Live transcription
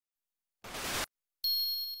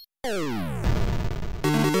And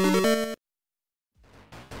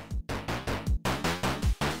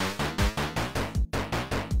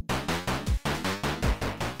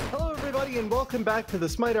welcome back to the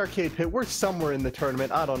Smite Arcade Pit. We're somewhere in the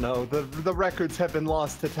tournament. I don't know. The records have been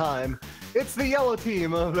lost to time. It's the yellow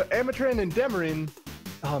team of Amatrine and Demerine.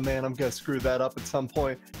 Oh man, I'm gonna screw that up at some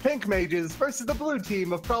point. Pink Mages versus the blue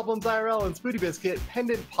team of ProblemsIRL and SpootyBiscuit.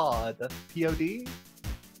 Pendant Pod. P-O-D?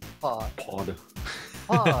 Pod. Pod.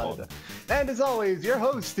 Pod. And as always, your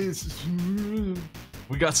host is...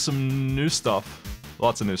 We got some new stuff.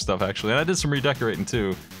 Lots of new stuff, actually. And I did some redecorating,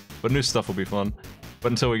 too. But new stuff will be fun.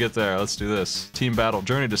 But until we get there, let's do this. Team battle.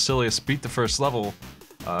 Journey to Silius. Beat the first level.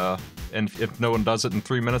 And if no one does it in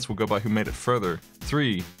 3 minutes, we'll go by who made it further.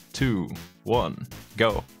 3, 2, 1,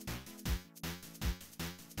 go.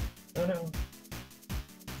 Oh no.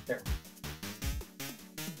 There.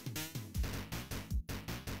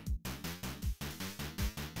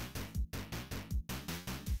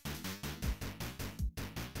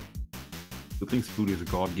 I think Spooty is a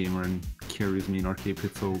god gamer and carries me in Arcade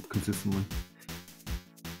Pit so consistently.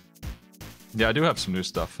 Yeah, I do have some new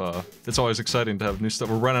stuff. It's always exciting to have new stuff.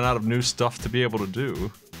 We're running out of new stuff to be able to do.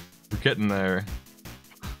 We're getting there.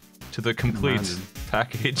 To the complete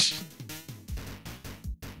package.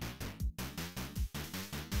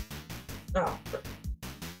 Oh.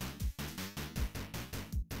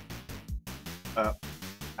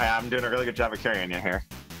 I'm doing a really good job of carrying you here.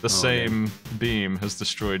 The same beam has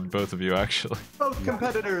destroyed both of you, actually. Both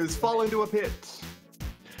competitors fall into a pit.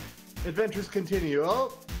 Adventures continue.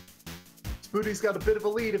 Oh, Spooty's got a bit of a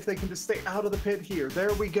lead if they can just stay out of the pit here.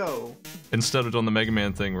 There we go. Instead of doing the Mega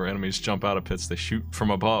Man thing where enemies jump out of pits, they shoot from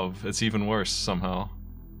above. It's even worse somehow.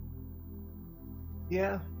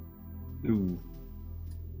 Yeah. Ooh.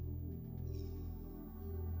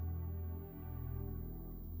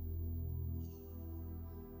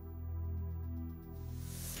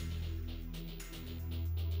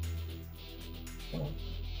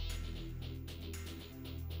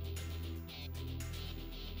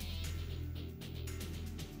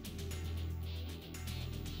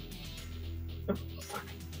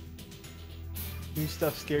 New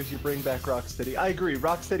stuff scares you, bring back Rocksteady. I agree,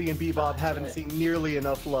 Rocksteady and Bebop haven't seen nearly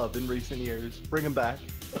enough love in recent years. Bring them back.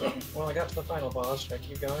 Well, I got to the final boss. Should I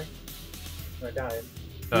keep going? I died.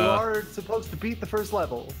 You are supposed to beat the first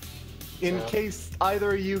level. In case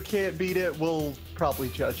either of you can't beat it, we'll probably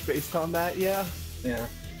judge based on that, yeah? Yeah.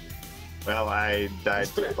 Well, I died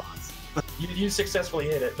to the boss. You successfully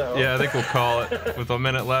hit it, though. Yeah, I think we'll call it. With a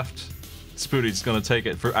minute left, Spooty's gonna take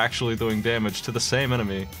it for actually doing damage to the same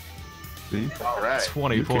enemy. Alright.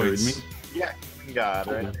 20 points. Me. Yeah, God,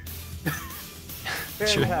 right?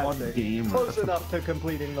 Fantastic. Close enough to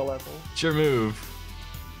completing the level. It's your move.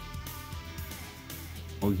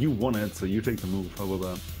 Well, you won it, so you take the move. How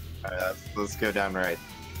about that? Alright, let's go down right.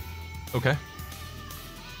 Okay.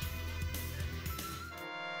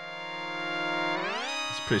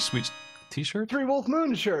 It's a pretty sweet t-shirt. Three Wolf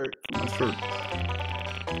Moon shirt. Sure.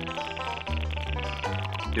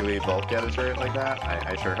 Do we both get a shirt like that?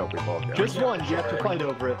 I sure hope we both get Just one, you have to fight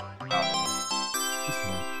over it.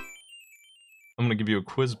 I'm gonna give you a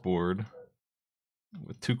quiz board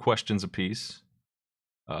with 2 questions apiece.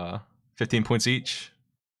 15 points each.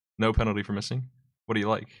 No penalty for missing. What do you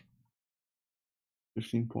like?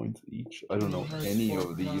 15 points each. I don't know any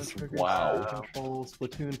of these. Wow. Control,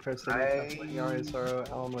 Splatoon, President, Yarisaro,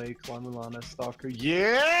 Alan Wake, Lamulana, Stalker.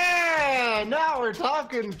 Yeah! Now we're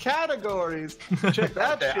talking categories. Check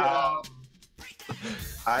that shit out.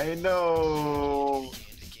 I know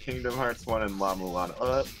Kingdom Hearts 1 and La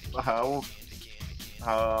Mulana.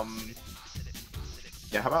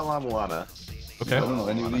 Yeah, how about La Mulana? Okay. I don't know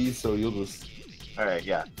any of these, so you'll just... Alright,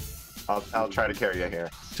 yeah. I'll try to carry you here.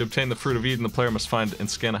 To obtain the Fruit of Eden, the player must find and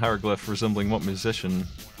scan a hieroglyph resembling what musician?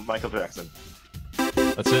 Michael Jackson.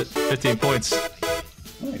 That's it. 15 points.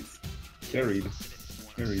 Nice. Carried.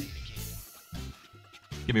 Carried.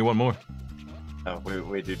 Give me one more. Oh,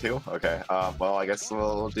 we do 2? Okay. Well, I guess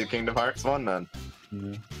we'll do Kingdom Hearts 1 then.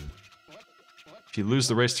 Yeah. If you lose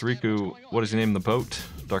the race to Riku, what is your name in the boat?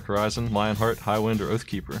 Dark Horizon, Lionheart, Highwind, or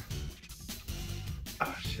Oathkeeper?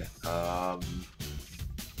 Oh, shit.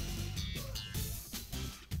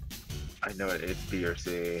 I know it's B or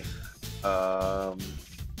C. Go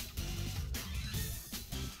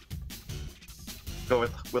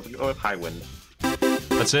with Highwind.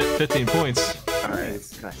 That's it. 15 points.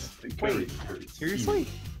 Alright, nice. Wait, seriously?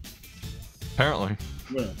 Apparently.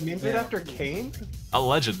 Yeah. Named it after Kane?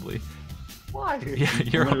 Allegedly. Why? Yeah,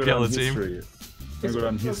 you're I'm gonna okay go on the down team. history. I'm gonna go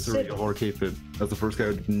down history of Arcade Pit as the first guy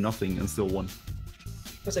who did nothing and still won.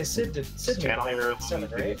 I say Sid did. Sid did Channeling her 7,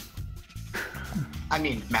 right? I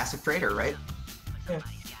mean, massive trader, right? Yeah.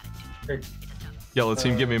 Great. Yellow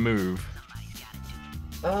team, give me a move.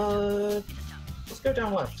 Let's go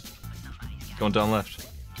down left. Going down left.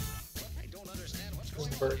 Those are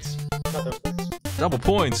the birds. Not those birds. Double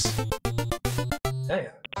points. Yeah, yeah.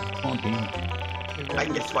 Come on, team. I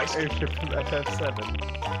can get twice. Airship from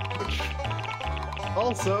FF7. Which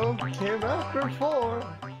also came after 4.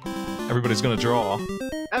 Everybody's gonna draw.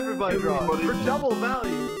 Everybody draws for double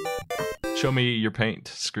value. Show me your paint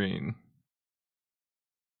screen.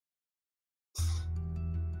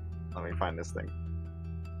 Let me find this thing.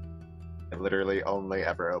 I've literally only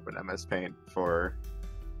ever opened MS Paint for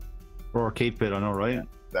For Arcade Pit, I know, right?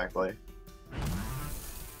 exactly.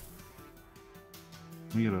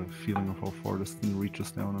 We get a feeling of how far this thing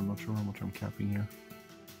reaches down. I'm not sure how much I'm capping here.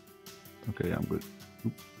 Okay, yeah, I'm good.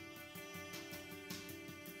 Oop.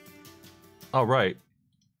 All right,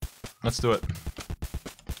 let's do it.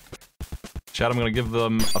 Chat, I'm gonna give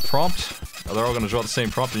them a prompt. They're all gonna draw the same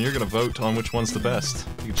prompt, and you're gonna vote on which one's the best.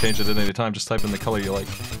 You can change it at any time. Just type in the color you like.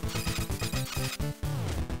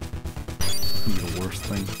 It's gonna be the worst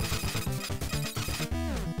thing.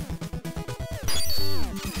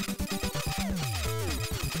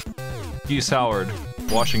 Geese Howard,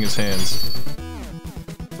 washing his hands.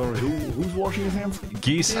 Sorry, who's washing his hands?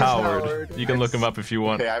 Geese Howard. You can look him up if you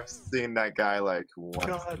want. Okay, I've seen that guy like once.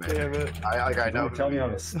 God man. damn it. I know. Tell me how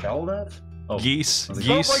to spell that? Oh, Geese. Sounds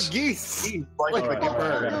Geese. like geese. Like Like a a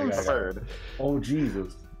bird. bird. A bird. oh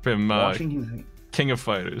Jesus. From Washing his hands. King of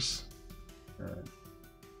Fighters.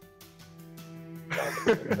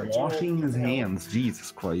 Washing his hands.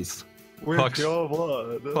 Jesus Christ. With Pucks. your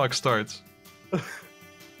blood. Clock starts.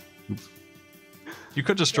 You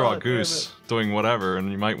could just draw a God damn goose doing whatever, and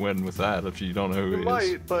you might win with that if you don't know who You he is.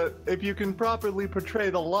 might, but if you can properly portray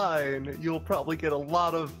the line, you'll probably get a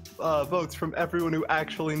lot of votes from everyone who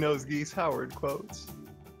actually knows Geese Howard quotes.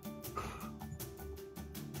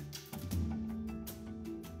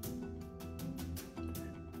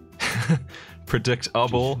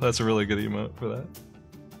 Predictable. That's a really good emote for that.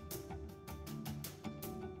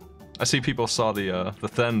 I see people saw the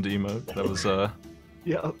Thend emote that was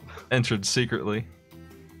Yep. entered secretly.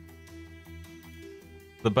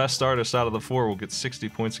 The best artist out of the 4 will get 60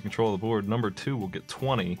 points to control the board. Number 2 will get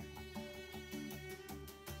 20.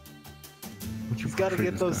 He's gotta Portray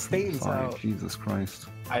get this those guy from the stains side, out. Jesus Christ.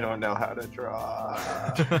 I don't know how to draw.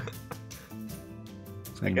 I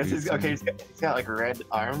Same guess beat, he's same okay. He's got like red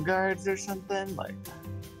arm guards or something. Like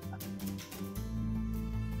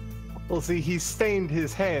Well, see, he stained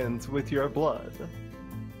his hands with your blood.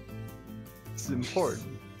 It's important.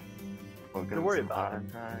 we'll Don't worry some about arm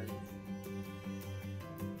it. guards.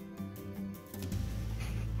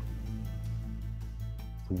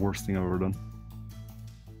 The worst thing I've ever done.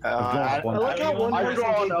 I like how one I've person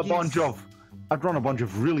drawn gave a bunch geese- of. I've drawn a bunch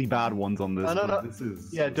of really bad ones on this. No, no, but no. This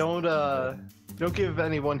is. Yeah, don't give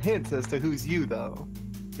anyone hints as to who's you, though.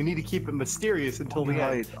 We need to keep it mysterious until the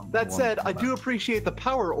end. That said, I do appreciate the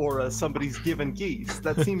power aura somebody's given Geese.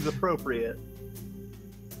 That seems appropriate.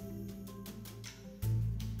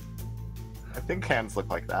 I think hands look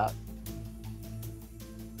like that.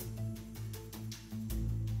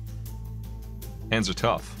 Hands are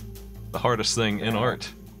tough. The hardest thing in art.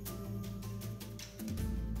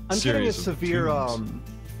 I'm getting a Series of severe, tunes.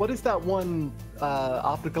 what is that one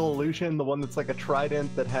optical illusion? The one that's like a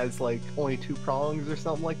trident that has like only 2 prongs or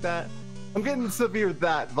something like that? I'm getting severe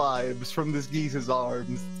that vibes from this Geese's arms.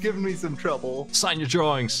 It's giving me some trouble. Sign your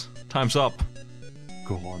drawings. Time's up.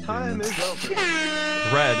 Go on. Time Damon. is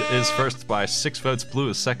up. Red is first by 6 votes. Blue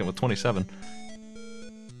is second with 27.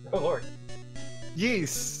 Oh lord.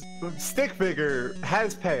 Geese, stick figure,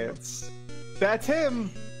 has pants. That's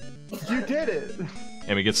him. You did it.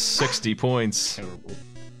 And he gets 60 points. Terrible.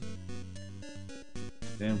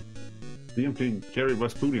 Damn. being carried by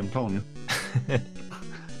Spooty, I'm telling you.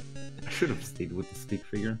 I should have stayed with the stick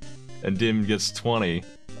figure. And Dim gets 20.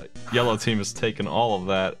 Yellow team has taken all of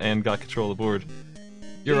that and got control of the board.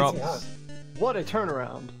 You're up. Easy, huh? What a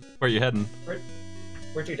turnaround. Where are you heading?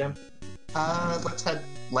 Where'd you, Dem? Let's head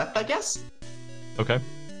left, I guess. Okay.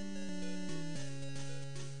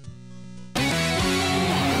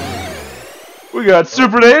 We got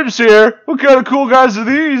super names here. What kind of cool guys are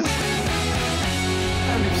these?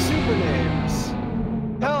 And super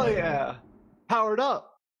names. Hell yeah. Powered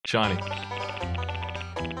up. Shiny.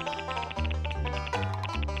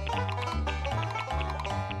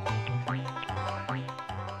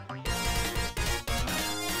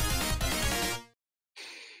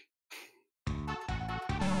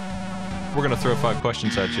 We're gonna throw 5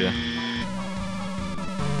 questions at you.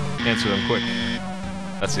 Answer them quick.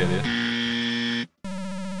 That's the idea.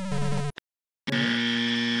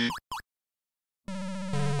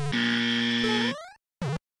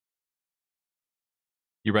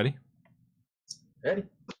 You ready? Ready?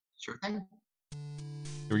 Sure thing.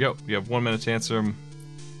 Here we go. You have 1 minute to answer them.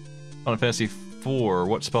 Final Fantasy IV,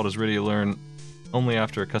 what spell does Rydia learn only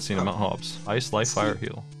after a cutscene of Mount Hobbs? Ice, Life, Fire,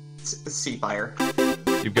 Heal. Sea Fire.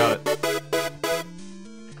 You've got it.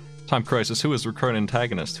 Time Crisis, who is the recurrent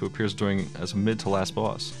antagonist who appears during as a mid to last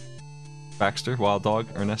boss? Baxter, Wild Dog,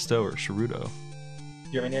 Ernesto, or Sharudo? Do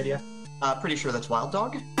you have any idea? Pretty sure that's Wild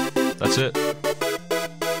Dog. That's it.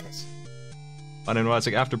 Nice. Unknown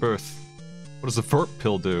Isaac, Afterbirth. What does the Verp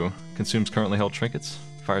pill do? Consumes currently held trinkets,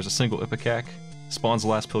 fires a single Ipecac, spawns the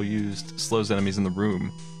last pill used, slows enemies in the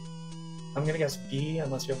room. I'm gonna guess B,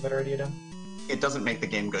 unless you have a better idea, Dan. It doesn't make the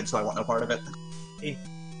game good, so I want no part of it. E.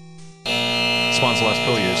 Spawns the last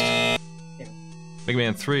pill used. Yeah. Mega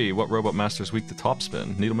Man 3, what robot master is weak to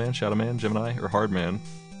topspin? Needleman, Shadowman, Gemini, or Hardman?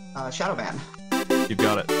 Shadow Man. You've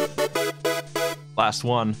got it. Last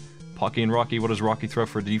one. Pocky and Rocky, what does Rocky throw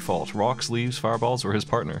for default? Rocks, leaves, fireballs, or his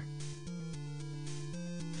partner?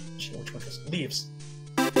 Shit, which one is leaves?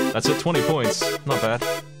 That's it, 20 points. Not bad.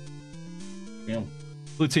 Damn.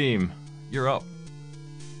 Blue team, you're up.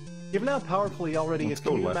 Given how powerful he already Let's is,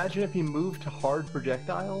 can go you left. imagine if he moved to hard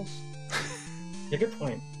projectiles? Yeah, good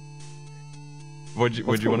point. Would you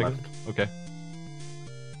Let's go want to? left. Okay.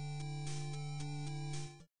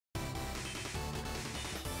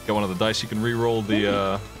 Got one of the dice. You can re-roll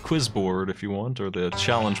the quiz board if you want, or the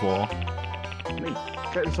challenge wall. Wait,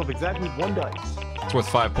 got yourself exactly 1 dice. It's worth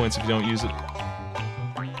 5 points if you don't use it.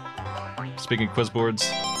 Speaking of quiz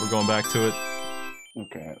boards, we're going back to it.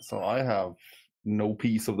 Okay, so I have no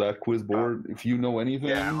piece of that quiz board. If you know anything,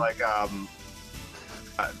 Yeah, like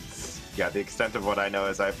yeah, the extent of what I know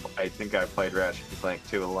is I think I played Ratchet & Clank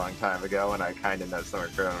 2 a long time ago, and I kind of know Summer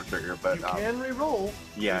Chrono Trigger, but You can re-roll.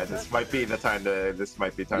 yeah, this might be time to throw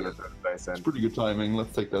the dice it's in. pretty good timing.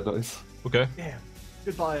 Let's take that dice. Okay. Damn.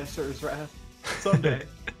 Goodbye, Sir's Wrath. Someday.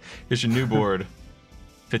 Here's your new board.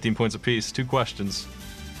 15 points apiece. 2 questions.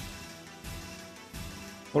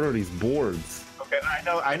 What are these boards? Okay,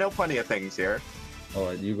 I know plenty of things here. All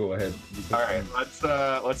right, you go ahead. All right, let's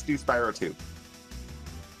do Spyro 2.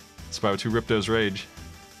 Spyro 2 Ripto's Rage.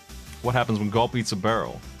 What happens when Gulp eats a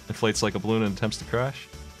barrel? Inflates like a balloon and attempts to crash?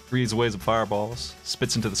 Breathes waves of fireballs?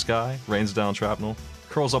 Spits into the sky? Rains down shrapnel?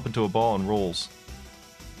 Curls up into a ball and rolls?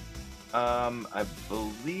 I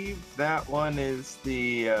believe that one is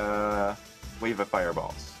the Wave of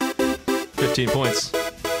Fireballs. 15 points.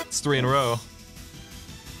 It's 3 in a row.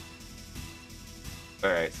 All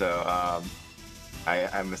right, so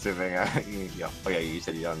I'm assuming oh yeah, you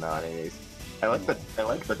said you don't know any of these. I like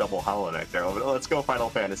the double Hollow Knight there. Let's go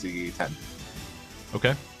Final Fantasy X.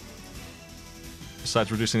 Okay.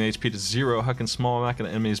 Besides reducing the HP to 0, how can small Machina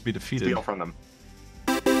enemies be defeated? Steal from them.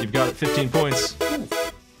 You've got it. 15 points.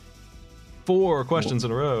 4 questions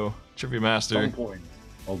in a row. Trivia Master. Some point.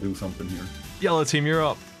 I'll do something here. Yellow team, you're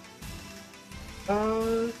up.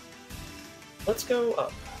 Let's go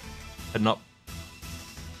up. Heading up.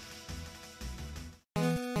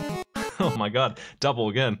 Oh my god. Double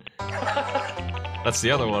again. That's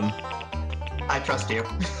the other one. I trust you.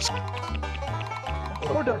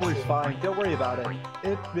 Or doubler's fine. Don't worry about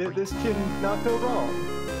it. This can not go wrong.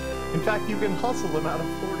 In fact, you can hustle him out of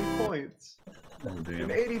 40 points. Oh, damn. An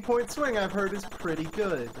 80-point swing, I've heard, is pretty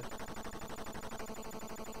good.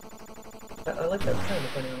 I like that plan,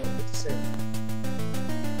 depending on what you say.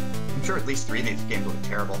 I'm sure at least 3 of these games look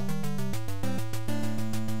terrible.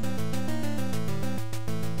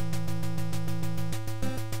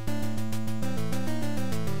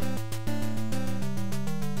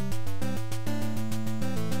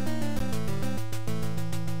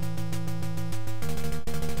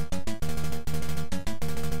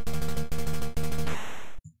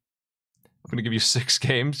 I'm going to give you 6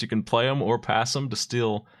 games. You can play them or pass them to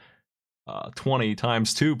steal 20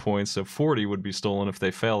 times 2 points, so 40 would be stolen if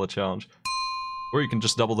they fail the challenge. Or you can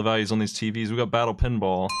just double the values on these TVs. We got Battle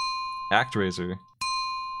Pinball, ActRaiser,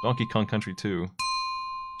 Donkey Kong Country 2,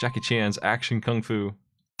 Jackie Chan's Action Kung Fu,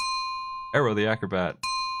 Aero the Acrobat,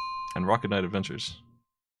 and Rocket Knight Adventures.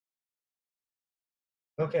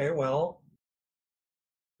 Okay, well,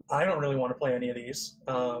 I don't really want to play any of these.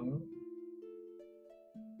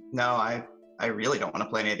 No, I really don't want to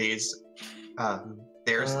play any of these.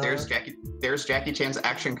 There's Jackie Chan's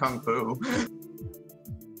Action Kung Fu.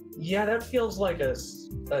 Yeah, that feels like a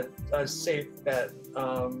safe bet. You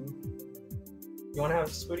want to have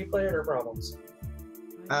Spooty play it or Problems?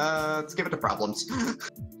 Let's give it to Problems.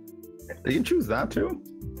 You can choose that too.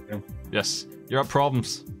 Yes, you're up.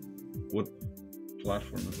 Problems. What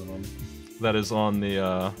platform is it on? That is on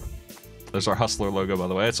the, there's our Hustler logo, by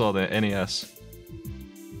the way. It's all the NES.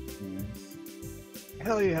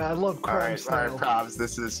 Hell yeah, I love All crime right, style. Probs.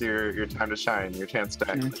 This is your time to shine. Your chance to.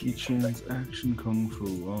 Jackie Chan's action kung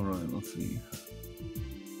fu. Alright, let's see.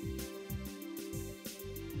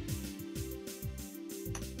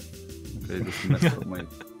 Okay, just messed up my. I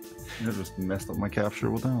just messed up my capture.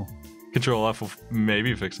 What the hell? Control F will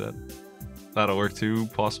maybe fix that. That'll work too,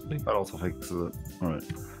 possibly. That also fixes it. Alright.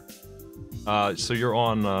 So you're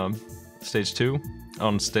on stage 2,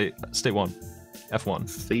 on state 1, F1.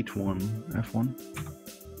 State 1, F1.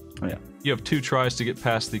 Oh yeah. You have 2 tries to get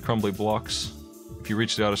past the crumbly blocks. If you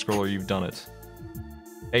reach the auto scroller, you've done it.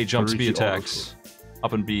 A jumps, B attacks.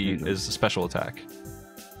 Up and B is the special attack.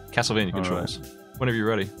 Castlevania controls. Whenever you're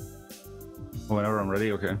ready. Whenever I'm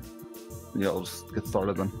ready, okay. Yeah, I'll just get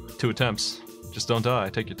started then. 2 attempts. Just don't die.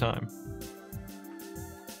 Take your time.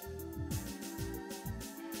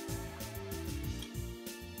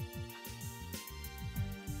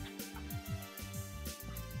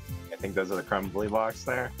 I think those are the crumbly blocks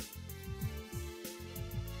there.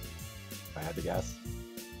 If I had to guess.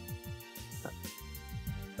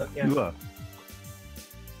 Yeah.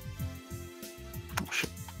 Oh shit.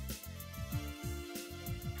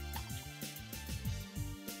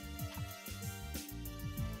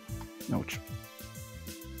 Ouch.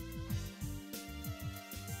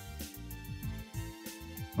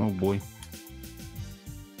 Oh boy.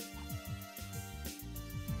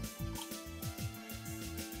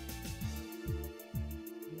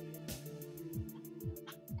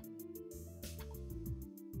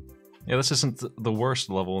 Yeah, this isn't the worst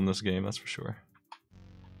level in this game, that's for sure.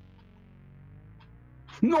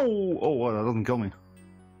 No! Oh, what? That doesn't kill me.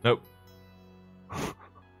 Nope.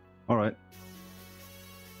 Alright.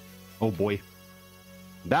 Oh boy.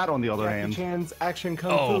 That, on the other Jackie hand. Chan's Action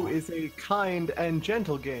Kung Fu is a kind and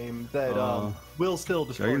gentle game that will still I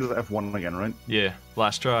destroy use you. F1 again, right? Yeah,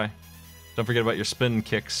 last try. Don't forget about your spin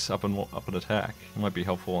kicks up and attack. It might be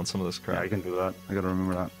helpful on some of this crap. Yeah, I can do that. I gotta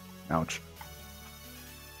remember that. Ouch.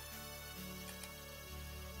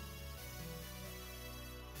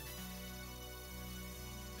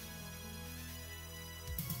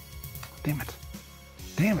 Damn it.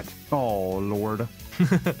 Damn it. Oh, Lord.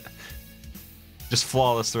 Just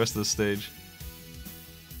flawless the rest of the stage.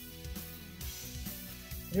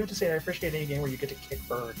 I have to say, I appreciate any game where you get to kick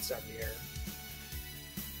birds out of the air.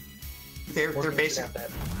 More They're games should basic. have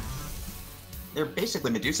that. They're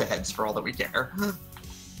basically Medusa heads for all that we care.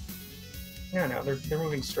 No, they're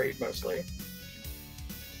moving straight mostly.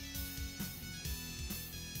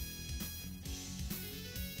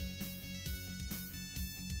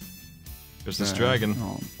 There's this dragon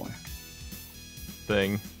Oh, boy.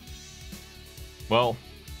 thing. Well,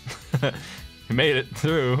 he made it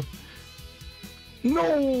through.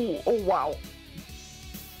 No! Oh, wow.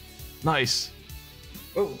 Nice.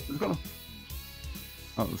 Oh,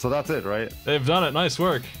 Oh, so that's it, right? They've done it. Nice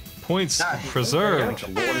work. Points preserved.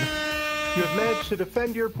 You have managed to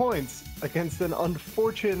defend your points against an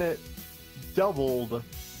unfortunate doubled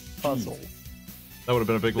puzzle. That would have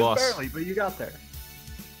been a big Just loss. barely, but you got there.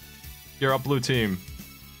 You're up, blue team.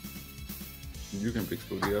 You can pick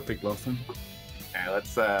Spooty. I picked last time. Alright,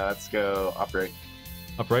 let's go upright.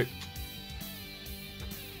 Upright.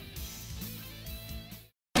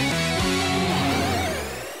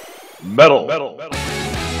 Metal.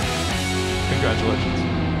 Congratulations.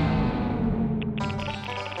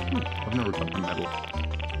 I've never touched metal.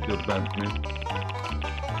 Feels bad to me.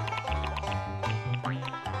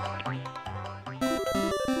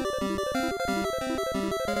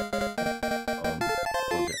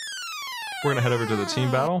 Okay. We're gonna head over to the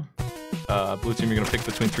team battle. Blue team, you're gonna pick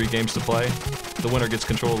between 3 games to play. The winner gets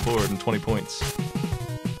control of the board and 20 points.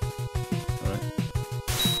 Alright.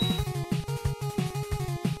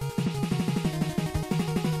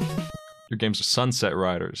 Your games are Sunset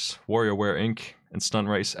Riders, WarioWare Inc., and Stun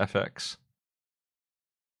Race FX.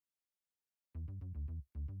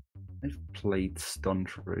 I've played Stunt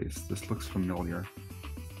Race. This looks familiar.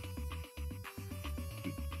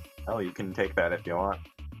 Oh, you can take that if you want.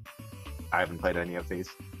 I haven't played any of these.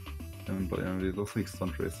 I haven't played any of these. Looks like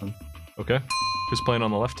Stunt Race then. Okay. Who's playing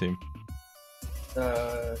on the left team?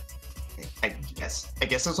 I guess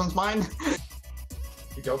this one's mine.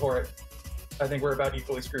 you go for it. I think we're about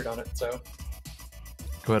equally screwed on it, so.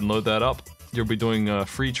 Go ahead and load that up. You'll be doing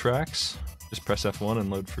free tracks. Just press F1 and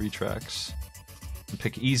load free tracks. And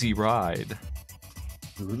pick Easy Ride.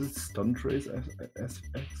 Was it Stunt Race SX?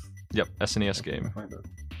 Yep, SNES I game. find that.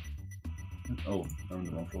 Oh, I'm in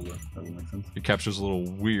the wrong folder. That would make sense. Your capture's a little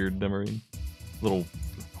weird, Demerine. A little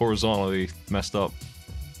horizontally messed up.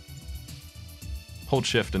 Hold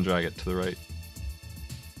shift and drag it to the right.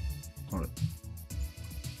 Alright.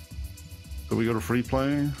 So we go to free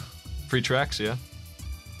play. Free tracks, yeah?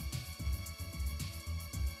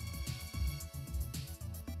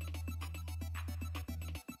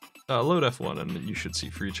 Load F1 and you should see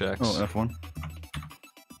free checks. Oh, F1.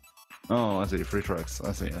 Oh, I see. Free tracks.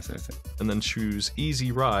 I see. And then choose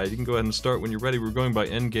Easy Ride. You can go ahead and start when you're ready. We're going by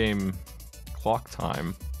endgame clock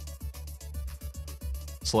time.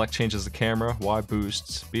 Select changes the camera, Y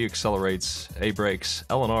boosts, B accelerates, A brakes,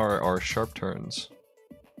 L and R are sharp turns.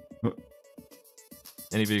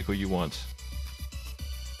 Any vehicle you want.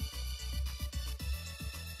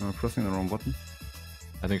 I'm pressing the wrong button.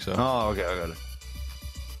 I think so. Oh, okay, I got it.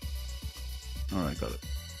 Alright, got it.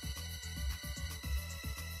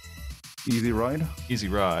 Easy ride? Easy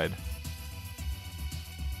Ride.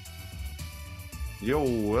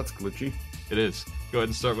 Yo, that's glitchy. It is. Go ahead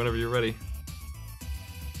and start whenever you're ready.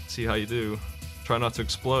 See how you do. Try not to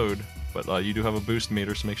explode, but you do have a boost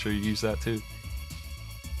meter, so make sure you use that too.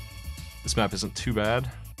 This map isn't too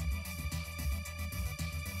bad.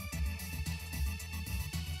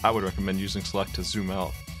 I would recommend using select to zoom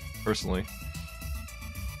out, personally.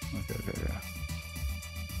 Okay, yeah.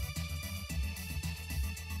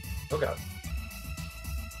 Oh god.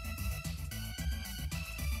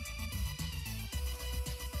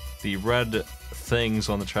 The red things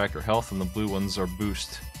on the track are health, and the blue ones are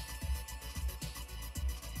boost.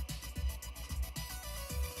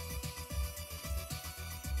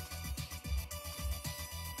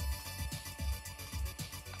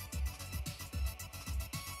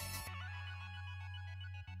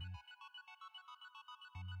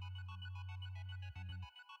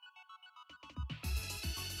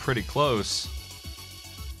 Pretty close.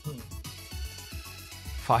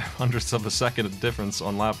 0.05 of a second of difference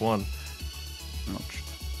on lap 1. Ouch.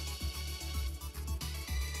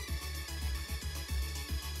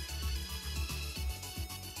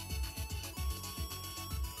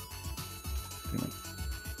 Damn it.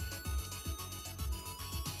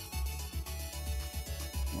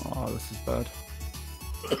 Oh, this is bad.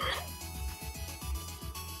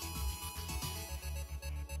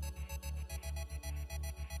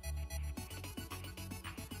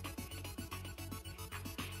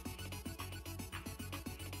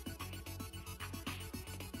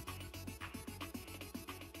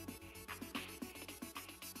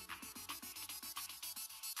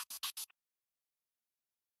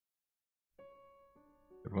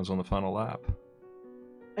 Everyone's on the final lap.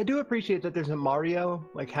 I do appreciate that there's a Mario,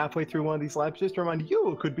 like halfway through one of these laps, just to remind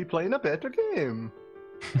you could be playing a better game.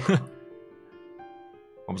 What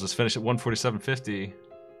was this finish at 147.50?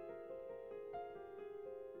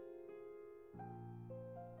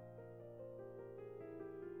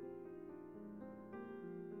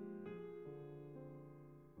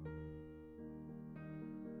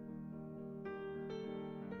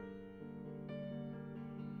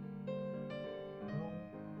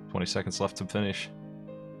 Seconds left to finish.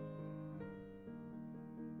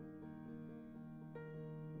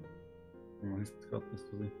 Oh, he's got this,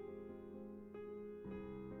 does he?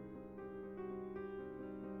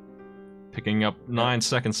 Picking up 9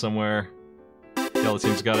 seconds somewhere. Yellow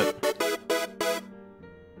team's got it.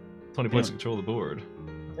 20 points to control the board.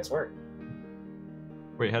 Nice work.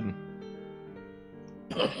 Where you heading?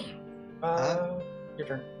 Your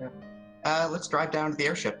turn. Yeah. Let's drive down to the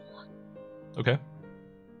airship. Okay.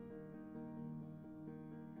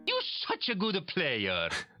 Such a good player.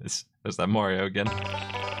 There's that Mario again.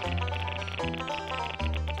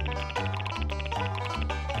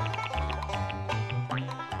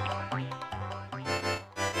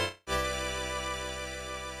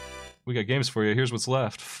 We got games for you. Here's what's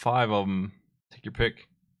left. 5 of them. Take your pick.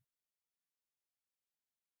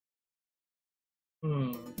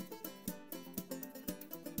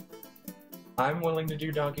 I'm willing to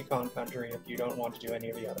do Donkey Kong Country if you don't want to do any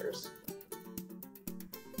of the others.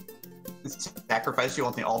 Sacrifice you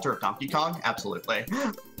on the altar of Donkey Kong? Absolutely.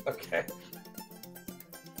 Okay.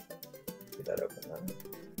 Get that open then.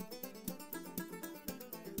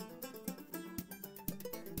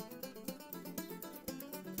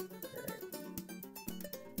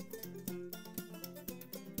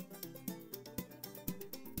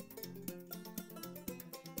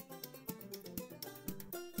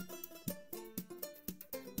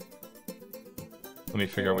 Let me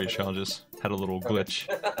figure out what your challenge is. Had a little glitch,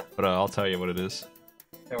 but I'll tell you what it is.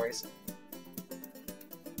 No worries.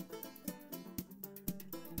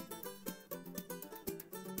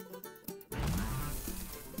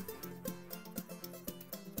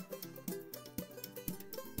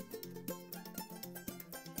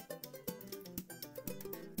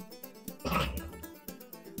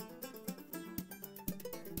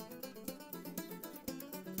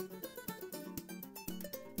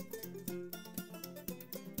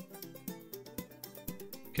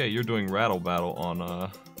 Okay, you're doing Rattle Battle on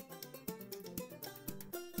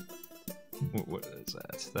What is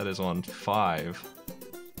that? That is on 5.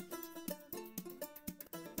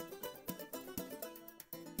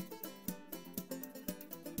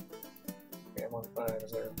 Okay, I'm on 5.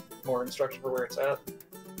 Is there more instruction for where it's at?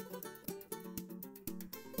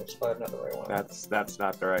 That's 5, not the right one. That's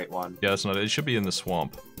not the right one. Yeah, that's not it. It should be in the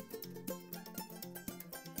swamp.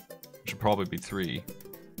 It should probably be 3.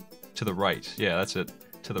 To the right. Yeah, that's it.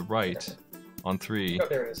 To the right on 3. Oh,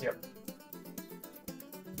 there it is, yep.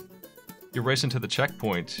 You're racing to the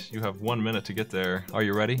checkpoint. You have 1 minute to get there. Are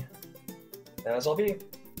you ready? As I'll be.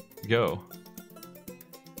 Go.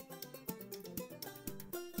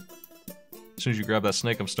 As soon as you grab that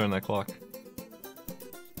snake, I'm starting that clock.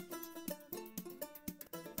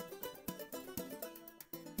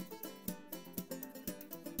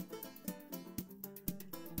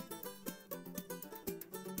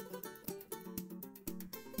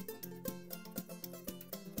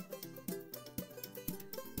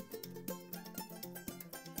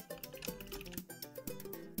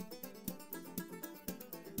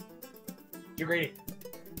 You're greedy.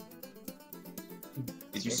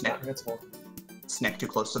 Did you It's snack? not invincible. Snack too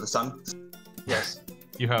close to the sun? Yes.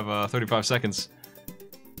 You have 35 seconds.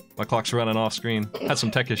 My clock's running off screen. Had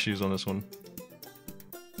some tech issues on this one.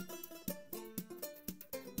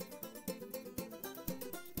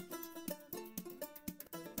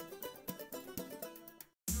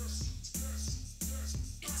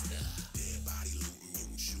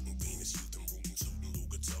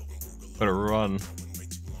 Better run.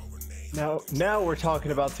 Now we're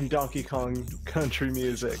talking about some Donkey Kong country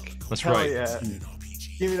music. That's Hell right. Yeah.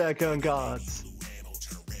 Give me that gun, gods.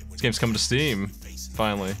 This game's coming to Steam.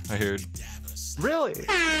 Finally, I heard. Really?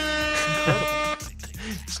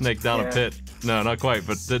 Snake down a pit. No, not quite,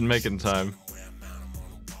 but didn't make it in time.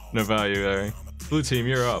 No value there. Blue team,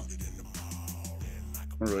 you're up.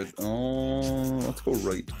 Alright, let's go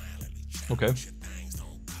right. Okay.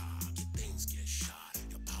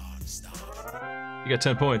 You got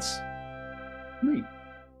 10 points. Neat.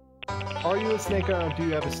 Are you a snake or do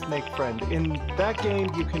you have a snake friend? In that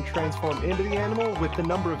game, you can transform into the animal with the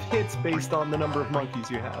number of hits based on the number of monkeys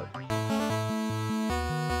you have.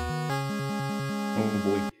 Oh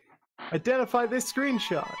boy. Identify this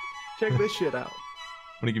screenshot. Check this shit out.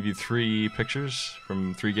 I'm gonna give you 3 pictures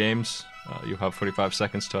from 3 games. You have 45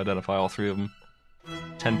 seconds to identify all 3 of them.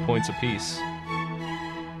 10 points apiece.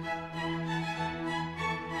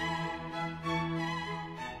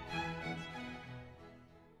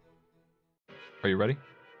 Are you ready?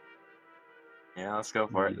 Yeah, let's go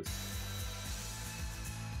for it.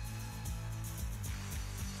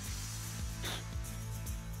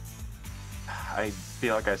 I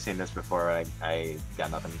feel like I've seen this before, but I got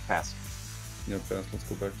nothing. Pass. Yeah, fast. Let's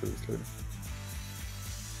go back to this later.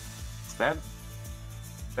 Is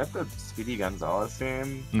that the Speedy Gonzalez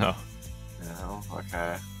game? No. No.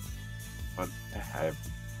 Okay. What? I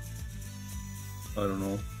don't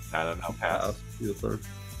know. don't know. Pass. Be the third.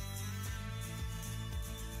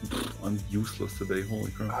 I'm useless today. Holy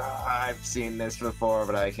crap! I've seen this before,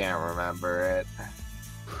 but I can't remember it.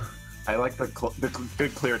 I like the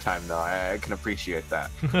good clear time though. I can appreciate that.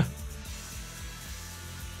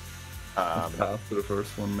 Pass for the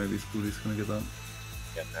first one. Maybe Spooty's gonna get that.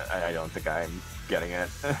 Yeah, I don't think I'm getting it.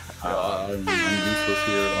 I'm useless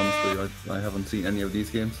here. Honestly, I haven't seen any of these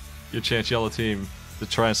games. Your chance, yellow team, to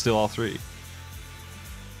try and steal all 3. You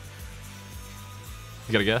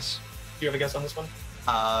got a guess? Do you have a guess on this one?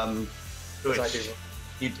 Which, I do.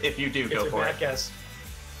 If you do, go It's a for bad it. guess.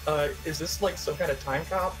 Is this like some kind of time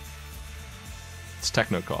cop? It's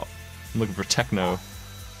Techno Cop. I'm looking for Techno.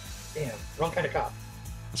 Damn, wrong kind of cop.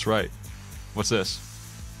 That's right. What's this?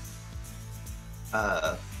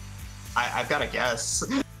 I've got a guess.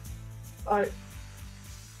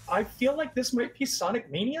 I feel like this might be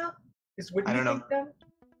Sonic Mania. Would I you don't think that?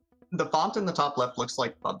 The font in the top left looks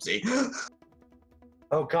like Bubsy.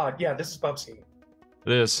 Oh god, yeah, this is Bubsy.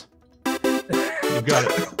 It is. You've got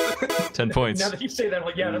it. 10 points. Now that you say that, I'm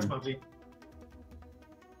like, yeah, that's Bubsy.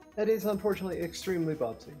 That is unfortunately extremely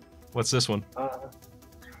Bubsy. What's this one?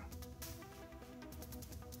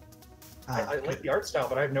 I like the art style,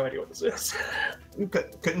 but I have no idea what this is.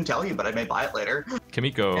 Couldn't tell you, but I may buy it later.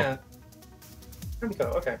 Kimiko. Yeah. Kimiko,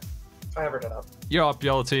 okay. I have heard it up. You're up,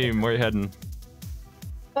 yellow team. Where are you heading?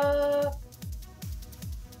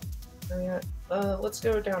 Let's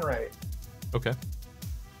go down right. Okay.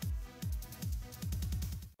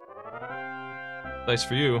 Nice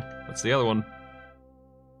for you. That's the other one.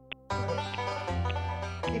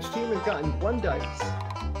 Each team has gotten 1 dice.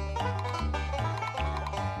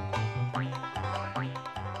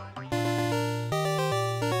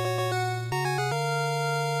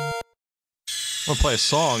 I want to play a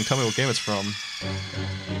song. Tell me what game it's from.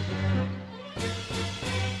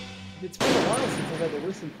 It's been a while since I've had to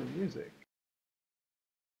listen for music.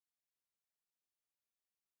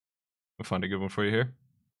 We'll find a good one for you here.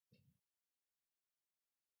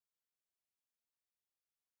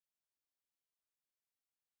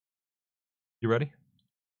 You ready?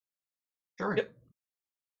 Sure. Yep.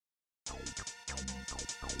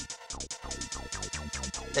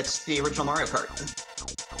 That's the original Mario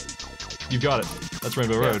Kart. You got it. That's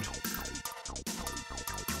Rainbow Road.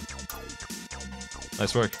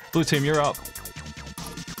 Nice work. Blue team, you're up.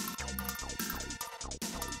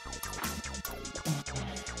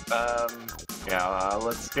 Yeah,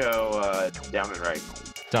 let's go down and right.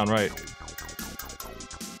 Down right.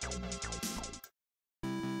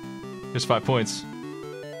 Here's 5 points.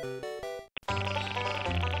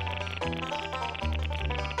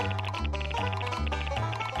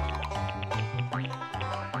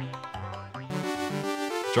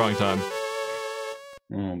 Drawing time.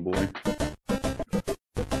 Oh boy.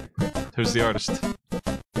 Who's the artist?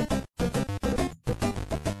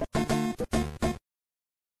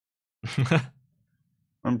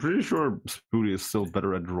 I'm pretty sure Spooty is still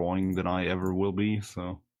better at drawing than I ever will be,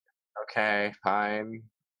 so... Okay, fine.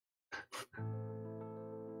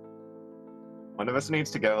 One of us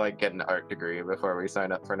needs to go, like, get an art degree before we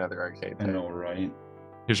sign up for another arcade I pit. know, right?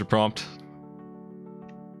 Here's your prompt.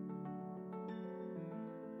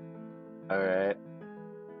 Alright.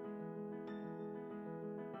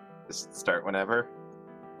 Just start whenever?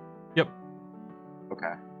 Yep.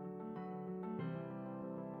 Okay.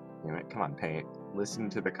 Damn it, come on, Paint. Listen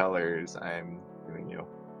to the colors I'm giving you.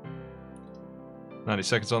 90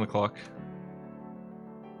 seconds on the clock.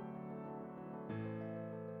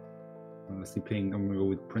 Let's see, pink. I'm gonna go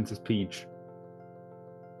with Princess Peach.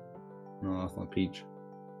 No, that's not Peach.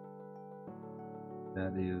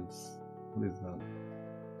 That is... What is that?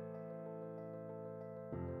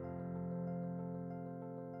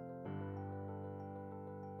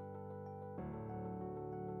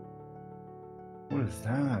 What is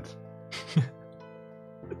that?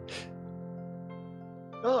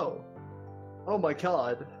 Oh. Oh my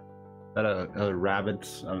god. That a rabbit?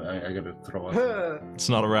 I gotta throw it. It's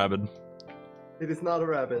not a rabbit. It is not a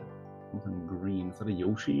rabbit. Something green. Is that a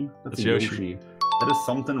Yoshi? That's It's a Yoshi. That is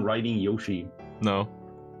something riding Yoshi. No.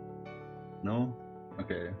 No?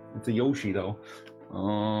 Okay. It's a Yoshi though.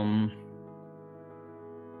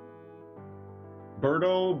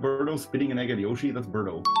 Birdo spitting an egg at Yoshi? That's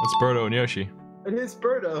Birdo. That's Birdo and Yoshi. It is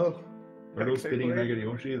Birdo. Birdo Okay, spitting an wait. egg at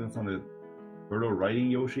Yoshi? That's not it. Birdo riding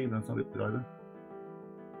Yoshi? That's not it either.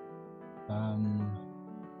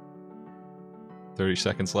 30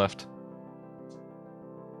 seconds left.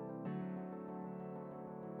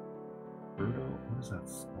 Birdo? What is that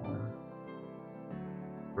star?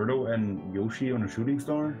 Birdo and Yoshi on a shooting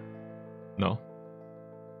star? No.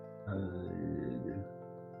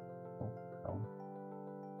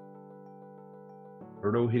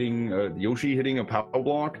 Birdo hitting Yoshi hitting a power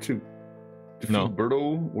block to defeat No.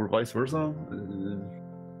 Birdo or vice versa.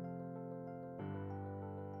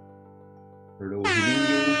 Birdo hitting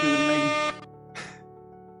Yoshi with an egg.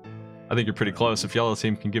 I think you're pretty close. If Yellow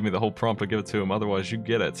Team can give me the whole prompt, I'll give it to him. Otherwise, you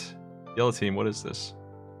get it. Yellow Team, what is this?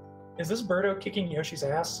 Is this Birdo kicking Yoshi's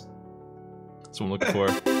ass? That's what I'm looking for.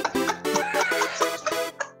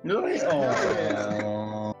 Really?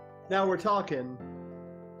 Oh. Now we're talking.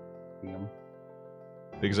 Damn.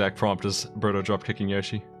 The exact prompt is Birdo drop kicking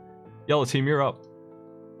Yoshi. Yellow Team, you're up.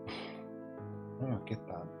 I don't get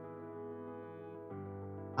that.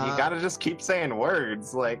 You gotta just keep saying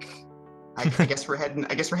words, like... I guess we're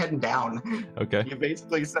heading down. Okay. You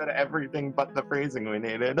basically said everything but the phrasing we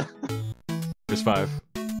needed. Here's 5.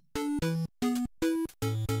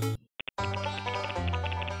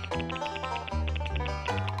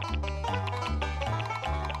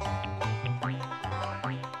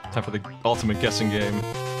 Time for the ultimate guessing game.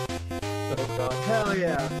 Oh god. Hell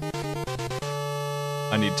yeah.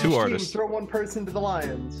 I need 2 Each team artists. throw one person to the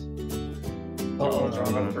lions. Oh,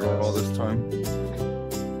 I'm gonna draw all this time.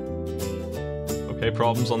 Okay,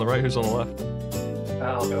 problems on the right. Who's on the left?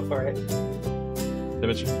 I'll go for it.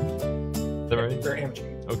 Image. Demerine? For Amateur.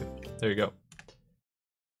 Okay, there you go.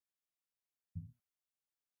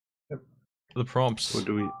 The prompts What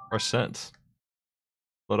do we... are sent.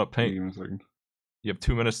 Load up paint. Give me a second. You have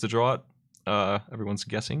 2 minutes to draw it. Everyone's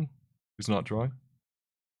guessing who's not drawing.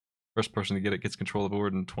 First person to get it gets control of the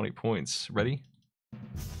board and 20 points. Ready?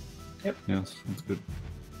 Yes, that's good.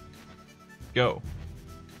 Go.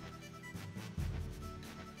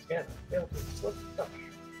 Yeah, failed to slip touch.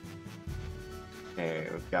 Okay,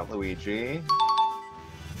 we've got Luigi.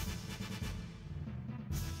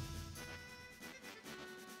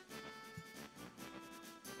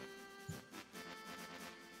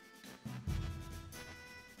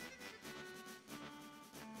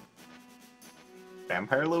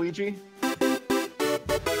 Vampire Luigi?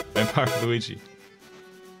 Vampire Luigi.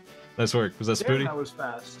 Nice work. Was that Damn, Spooty? that was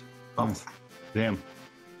fast. Nice. Damn.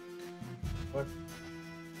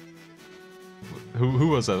 Who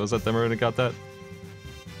was that? Was that Demerine that got that?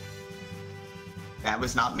 That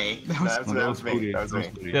was not me. That was That was me. Spooty. That was me.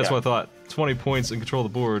 Yeah, that's what I thought. 20 points and control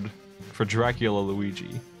of the board for Dracula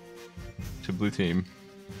Luigi to blue team.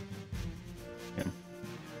 Yeah.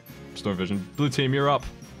 Storm Vision. Blue team, you're up.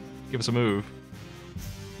 Give us a move.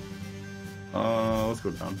 Let's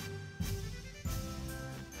go down.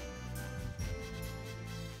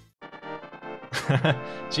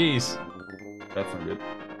 Jeez, That's not good.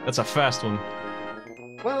 that's a fast one.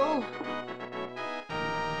 Well,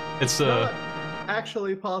 It's not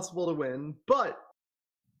actually possible to win, but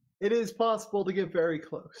it is possible to get very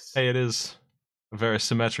close. hey, it is a very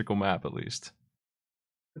symmetrical map at least.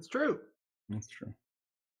 It's true. That's true.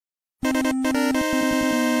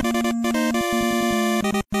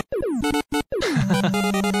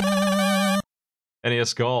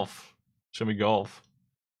 NES Golf. Show me golf.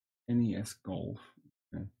 NES Golf.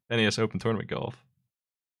 NES Open Tournament Golf.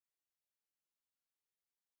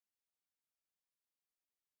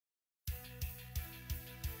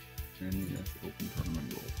 NES Open Tournament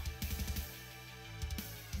Golf.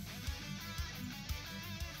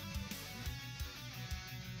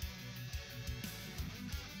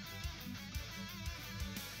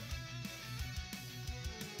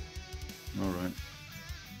 Alright.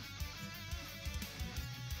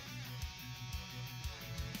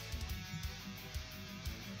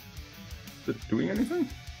 Is it doing anything?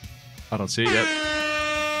 I don't see it yet.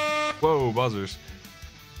 Whoa, buzzers.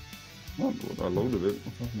 Oh, I loaded it.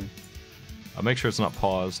 What's happening? I'll make sure it's not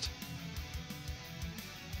paused.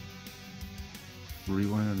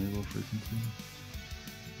 Rewind enable frequency.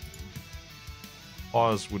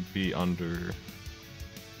 Pause would be under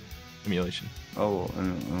emulation. Oh, I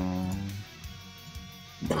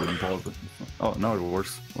didn't pause it. Oh, now it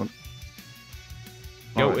works. What?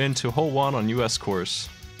 Go Alright. into hole 1 on US course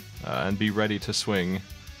and be ready to swing.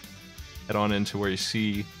 Head on into where you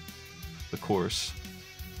see the course.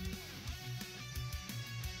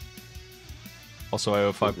 Also, I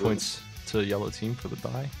owe 5 points to yellow team for the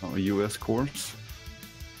die. Oh, US course.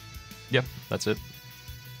 Yep, that's it.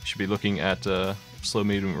 You should be looking at slow,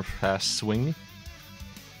 medium, or fast swing.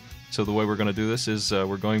 So the way we're going to do this is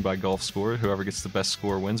we're going by golf score. Whoever gets the best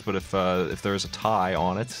score wins, but if there's a tie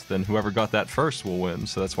on it, then whoever got that first will win.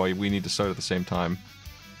 So that's why we need to start at the same time.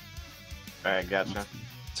 Alright, gotcha.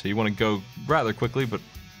 So you want to go rather quickly, but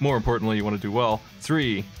more importantly, you want to do well.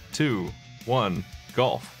 3, 2, 1,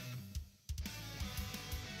 golf.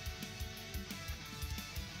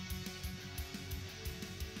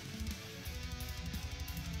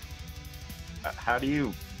 How do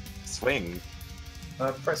you swing?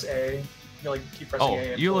 Press A. You like keep pressing Oh,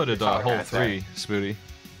 A. you loaded Oh, hole okay, 3, Spooty.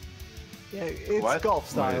 Yeah, it's What? golf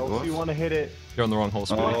style, Wait, so you want to hit it. You're on the wrong hole,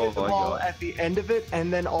 You want Spooty. to hit the I ball got it. at the end of it,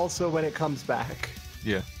 and then also when it comes back.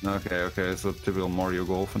 Yeah. Okay, so typical Mario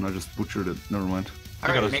Golf, and I just butchered it. Never mind. All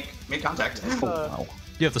gotta- right, make contact. Oh, wow.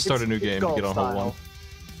 You have to start a new It's game to golf get on hole 1. style.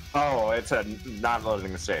 Oh, it's a not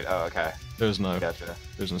loading the state. Oh, okay. There's no Gotcha.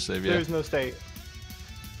 save yet. There's no state.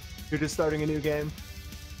 You're just starting a new game.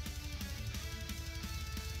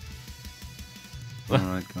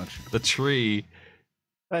 Alright, gotcha. The tree.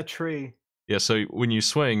 That tree. Yeah, so when you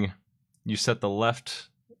swing, you set the left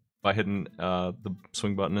by hitting the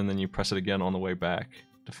swing button, and then you press it again on the way back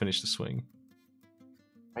to finish the swing.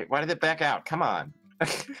 Wait, why did it back out? Come on.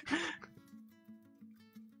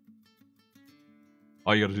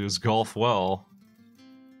 All you gotta do is golf well.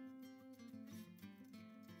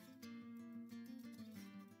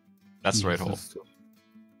 That's the right hole.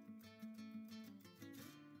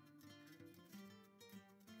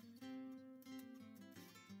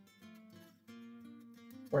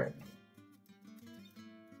 Right.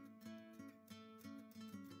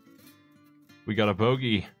 We got a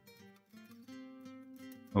bogey.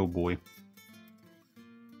 Oh boy.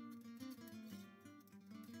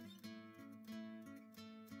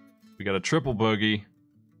 We got a triple bogey.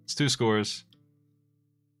 It's 2 scores.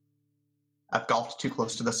 I've golfed too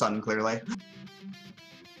close to the sun, clearly.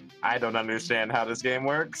 I don't understand how this game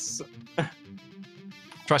works.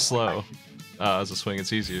 Try slow. As a swing,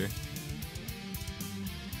 it's easier.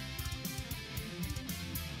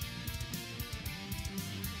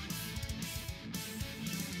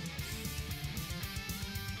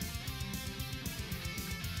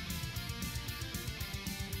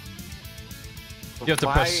 You have to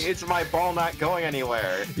Why press. is my ball not going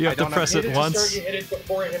anywhere? You have I to don't press You it hit to once. start, you hit it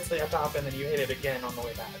before it hits the top, and then you hit it again on the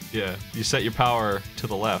way back. Yeah, you set your power to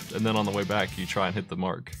the left, and then on the way back, you try and hit the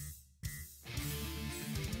mark.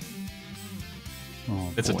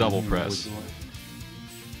 Oh, It's a boy, double I don't know press. what to do.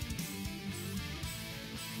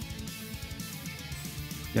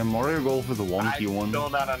 Yeah, Mario Golf is a wonky I'm one. still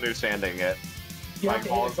not understanding it. You My have to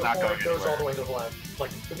ball hit is it not before going it goes all the anywhere. way to the left.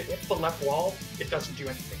 Like, if it hits the left wall, it doesn't do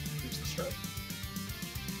anything. It moves the stroke.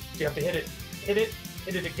 So you have to hit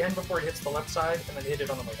it again before it hits the left side, and then hit it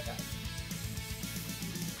on the way back.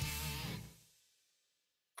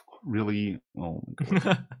 Really? Oh my god.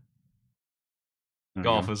 There we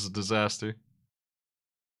Golf go. is a disaster.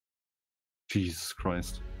 Jesus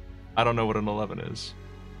Christ. I don't know what an 11 is.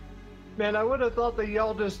 Man, I would have thought that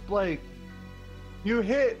y'all just, like, you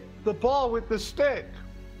hit the ball with the stick.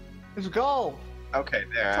 It's golf. Okay,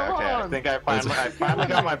 there. Come Okay, I on. think I finally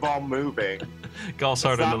got my ball moving. Golf's It's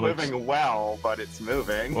harder not than it looks. moving well, but it's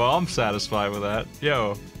moving. Well, I'm satisfied with that.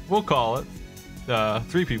 Yo, we'll call it.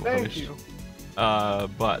 3 people Thank finished. you.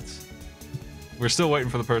 But we're still waiting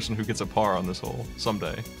for the person who gets a par on this hole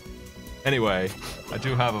someday. Anyway, I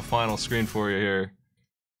do have a final screen for you here.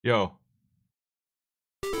 Yo,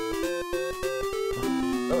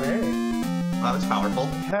 Oh, hey. Wow, that's powerful.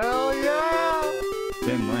 Hell yeah!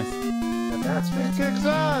 Damn nice. That's It fancy. kicks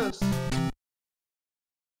ass!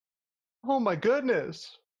 Oh my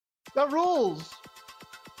goodness. That rules!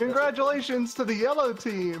 Congratulations to the yellow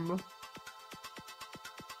team!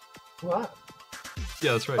 What?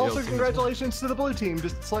 yeah, that's right. Also, yo, congratulations to the blue team,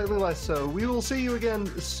 just slightly less so. We will see you again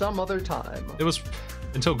some other time. It was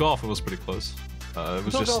until golf. It was pretty close. It was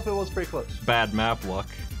Until just golf, it was pretty close. bad map luck.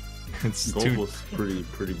 It's Golf too was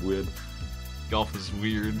pretty weird. golf is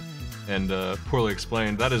weird and poorly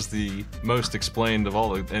explained. That is the most explained of all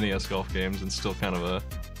the NES golf games, and still kind of a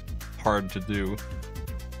hard to do.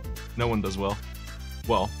 No one does well.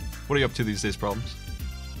 Well, what are you up to these days, Problems?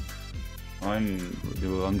 I'm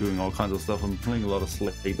doing all kinds of stuff. I'm playing a lot of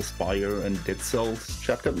Slay the Spire and Dead Cells.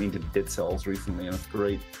 Chat got me into Dead Cells recently, and it's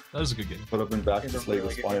great. That is a good game. But I've been back It's to a Slay the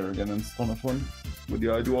really good Spire again, and it's a ton of fun. But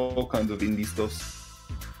yeah, I do all kinds of indie stuff.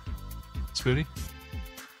 Spooty?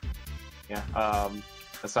 Yeah.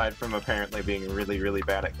 Aside from apparently being really, really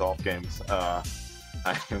bad at golf games,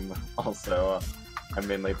 I'm also I'm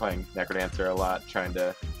mainly playing Necrodancer a lot, trying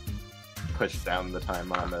to push down the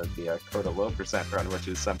time on the Coda low percent run, which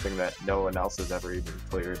is something that no one else has ever even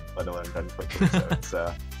cleared, let alone done quickly. So it's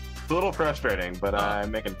a little frustrating, but I'm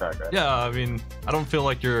making progress. Yeah, I mean, I don't feel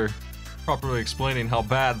like you're properly explaining how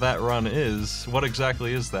bad that run is. What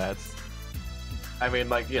exactly is that? I mean,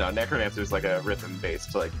 like, you know, Necrodancer is like a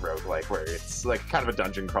rhythm-based, like, roguelike, where it's like kind of a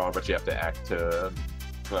dungeon crawler, but you have to act to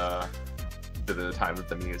the time of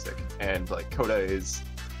the music. And like Coda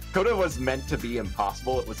was meant to be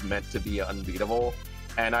impossible. It was meant to be unbeatable.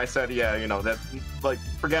 And I said, yeah, you know, that, like,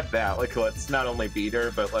 forget that. Like, let's not only beat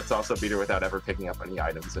her, but let's also beat her without ever picking up any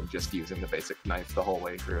items and just using the basic knife the whole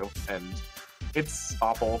way through. And it's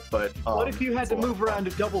awful, but What if you had it's to a lot move of fun. around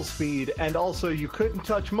at double speed, and also you couldn't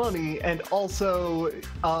touch money, and also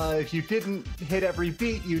if you didn't hit every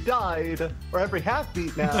beat, you died, or every half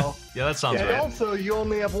beat now, Yeah, that sounds and right. also you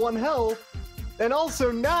only have 1 health, and also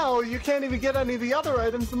now you can't even get any of the other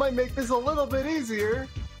items that might make this a little bit easier.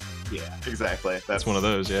 Yeah, exactly. That's one of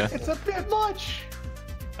those, yeah. It's a bit much.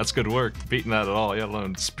 That's good work. Beating that at all, let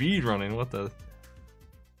alone speed running. What the?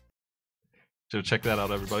 So check that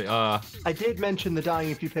out, everybody. I did mention the dying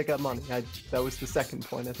if you pick up money. That was the second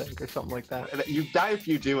point, I think, or something like that. You die if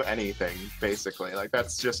you do anything, basically. Like,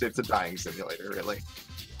 that's just, it's a dying simulator, really.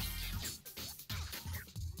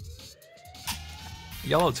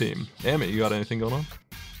 Yellow team. Amy, you got anything going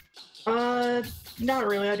on? Not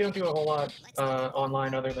really. I don't do a whole lot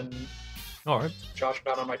online other than All right. josh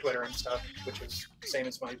about on my Twitter and stuff, which is the same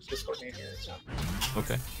as my Discord name here. So.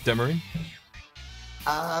 Okay. Demerine?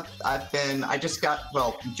 I just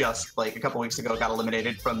like a couple weeks ago, got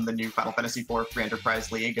eliminated from the new Final Fantasy IV Free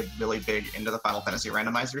Enterprise League. I'm really big into the Final Fantasy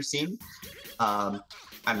randomizer scene.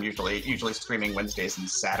 I'm usually streaming Wednesdays and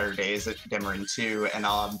Saturdays at Demerine 2, and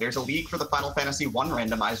there's a league for the Final Fantasy 1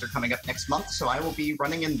 randomizer coming up next month, so I will be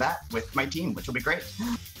running in that with my team, which will be great.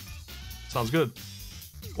 Sounds good.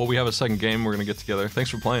 Well, we have a second game we're going to get together. Thanks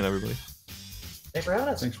for playing, everybody. Thanks for having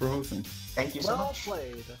us. Thanks for hosting. Thank you so Well much.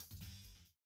 played.